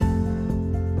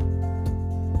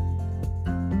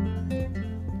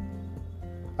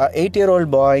A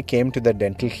 8-year-old boy came to the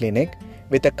dental clinic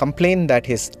with a complaint that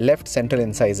his left central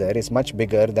incisor is much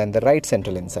bigger than the right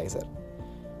central incisor.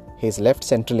 His left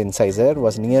central incisor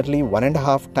was nearly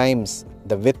 1.5 times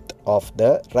the width of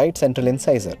the right central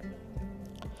incisor.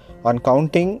 On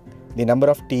counting the number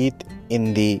of teeth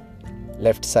in the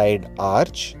left side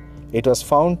arch, it was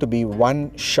found to be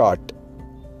one short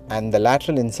and the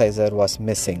lateral incisor was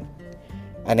missing.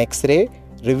 An X-ray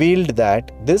revealed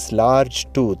that this large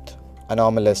tooth,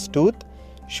 anomalous tooth,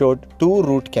 showed 2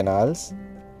 root canals,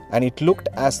 and it looked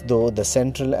as though the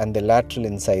central and the lateral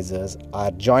incisors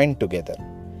are joined together.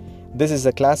 This is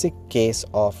a classic case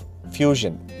of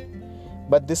fusion,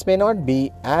 but this may not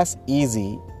be as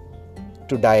easy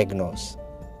to diagnose.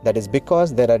 That is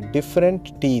because there are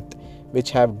different teeth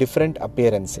which have different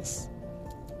appearances,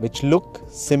 which look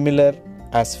similar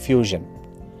as fusion.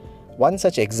 One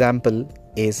such example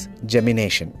is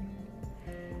gemination.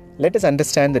 Let us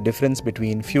understand the difference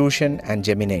between fusion and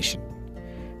gemination.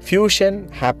 Fusion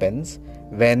happens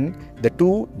when the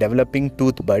 2 developing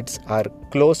tooth buds are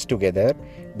close together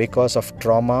because of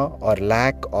trauma or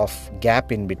lack of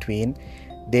gap in between.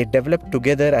 They develop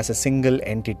together as a single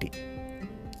entity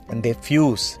and they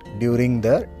fuse during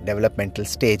the developmental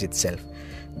stage itself.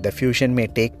 The fusion may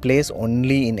take place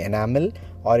only in enamel,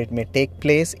 or it may take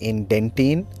place in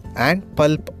dentine and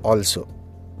pulp also.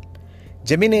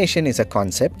 Gemination is a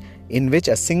concept in which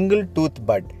a single tooth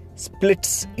bud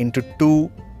splits into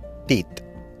 2 teeth.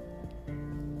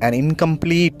 An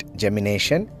incomplete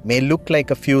gemination may look like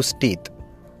a fused teeth.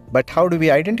 But how do we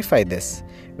identify this?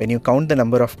 When you count the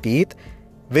number of teeth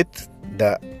with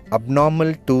the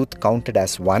abnormal tooth counted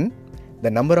as 1,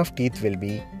 the number of teeth will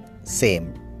be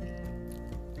same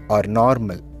or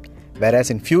normal. Whereas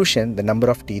in fusion, the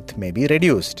number of teeth may be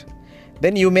reduced.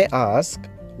 Then you may ask,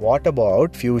 what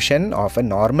about fusion of a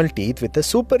normal teeth with a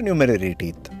supernumerary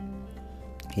teeth?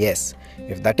 Yes,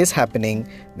 if that is happening,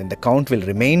 then the count will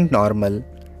remain normal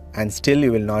and still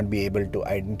you will not be able to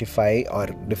identify or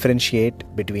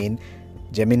differentiate between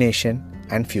gemination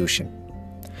and fusion.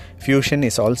 Fusion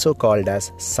is also called as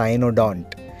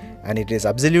cynodont, and it is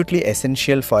absolutely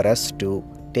essential for us to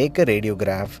take a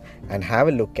radiograph and have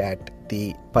a look at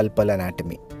the pulpal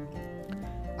anatomy.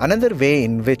 Another way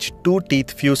in which 2 teeth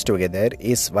fuse together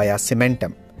is via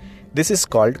cementum. This is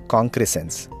called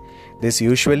concrescence. This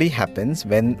usually happens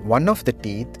when one of the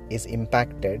teeth is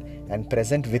impacted and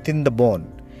present within the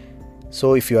bone.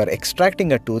 So if you are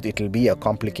extracting a tooth, it will be a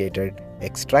complicated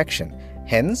extraction.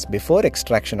 Hence, before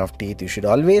extraction of teeth, you should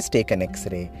always take an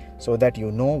X-ray so that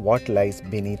you know what lies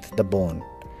beneath the bone.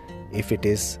 If it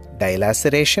is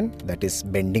dilaceration, that is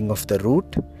bending of the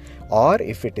root, or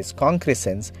if it is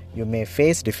concrescence, you may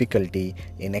face difficulty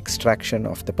in extraction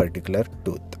of the particular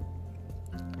tooth.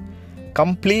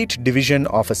 Complete division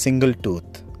of a single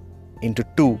tooth into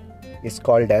 2 is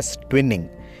called as twinning.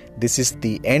 This is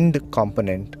the end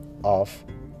component of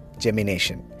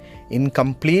gemination.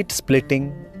 Incomplete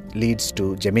splitting leads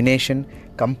to gemination.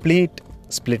 Complete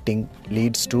splitting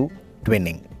leads to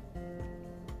twinning.